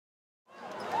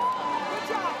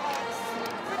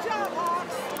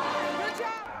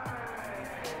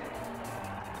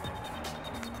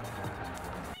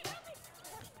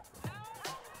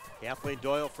Kathleen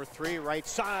Doyle for three, right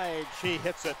side. She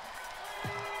hits it.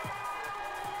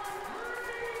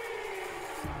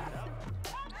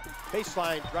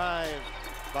 Baseline drive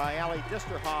by Ally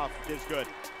Disterhoft is good.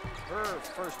 Her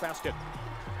first basket.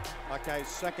 Hawkeyes'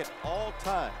 second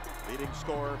all-time leading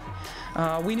scorer.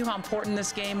 We knew how important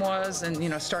this game was,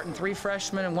 and starting 3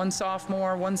 freshmen and 1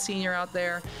 sophomore, 1 senior out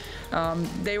there,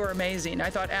 they were amazing. I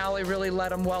thought Ally really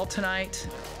led them well tonight.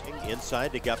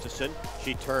 Inside to Gustafson,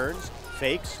 she turns,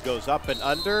 fakes, goes up and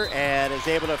under, and is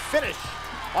able to finish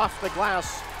off the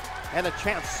glass, and a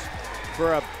chance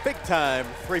for a big-time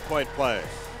three-point play.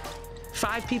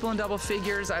 5 people in double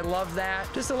figures, I love that.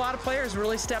 Just a lot of players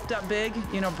really stepped up big.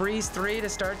 Breeze 3 to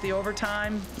start the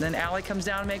overtime. Then Ally comes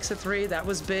down and makes a 3. That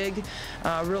was big.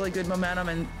 Really good momentum,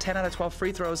 and 10 out of 12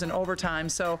 free throws in overtime.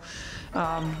 So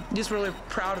just really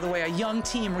proud of the way a young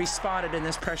team responded in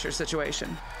this pressure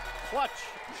situation. Clutch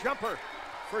jumper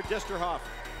for Disterhoft.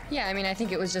 Yeah, I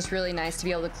think it was just really nice to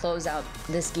be able to close out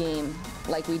this game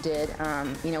like we did.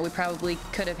 We probably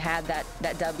could have had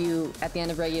that W at the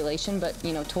end of regulation, but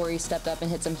Tori stepped up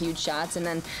and hit some huge shots. And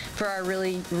then for our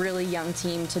really, really young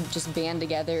team to just band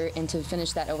together and to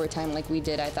finish that overtime like we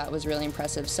did, I thought was really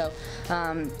impressive. So,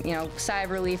 sigh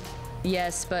of relief,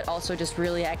 yes, but also just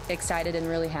really excited and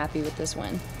really happy with this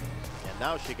win. And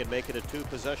now she can make it a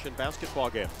 2-possession basketball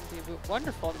game. It'd be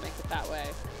wonderful to make it that way.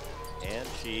 And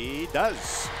she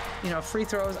does. Free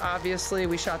throws, obviously,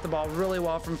 we shot the ball really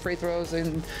well from free throws,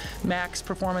 and Mac's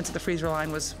performance at the free throw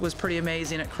line was pretty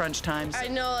amazing at crunch times. I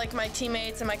know my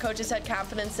teammates and my coaches had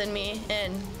confidence in me,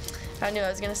 and I knew I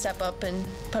was going to step up and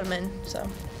put them in. So.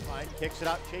 Fine, kicks it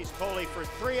out, Chase Coley for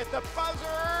 3 at the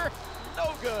buzzer.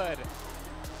 No good.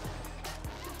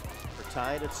 We're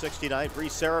tied at 69. Bree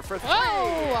Sarah for 3.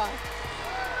 Oh!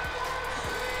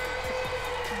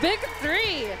 Big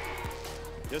 3.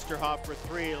 Disterhoft for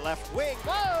 3, left wing.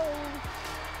 Whoa!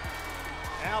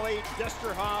 Ally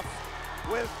Disterhoft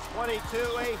with 22,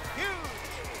 a huge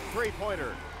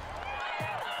three-pointer.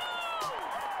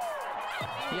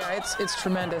 Yeah, it's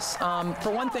tremendous. For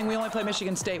one thing, we only play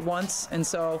Michigan State once, and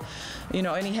so,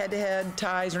 any head-to-head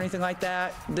ties or anything like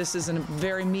that, this is a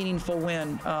very meaningful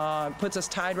win. Puts us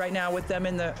tied right now with them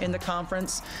in the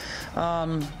conference.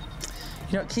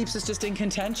 It keeps us just in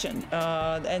contention,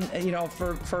 and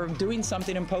for doing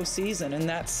something in postseason, and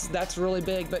that's really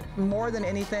big. But more than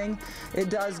anything, it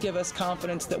does give us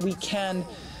confidence that we can,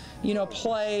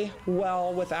 play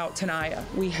well without Tanaya.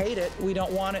 We hate it, we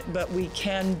don't want it, but we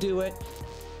can do it.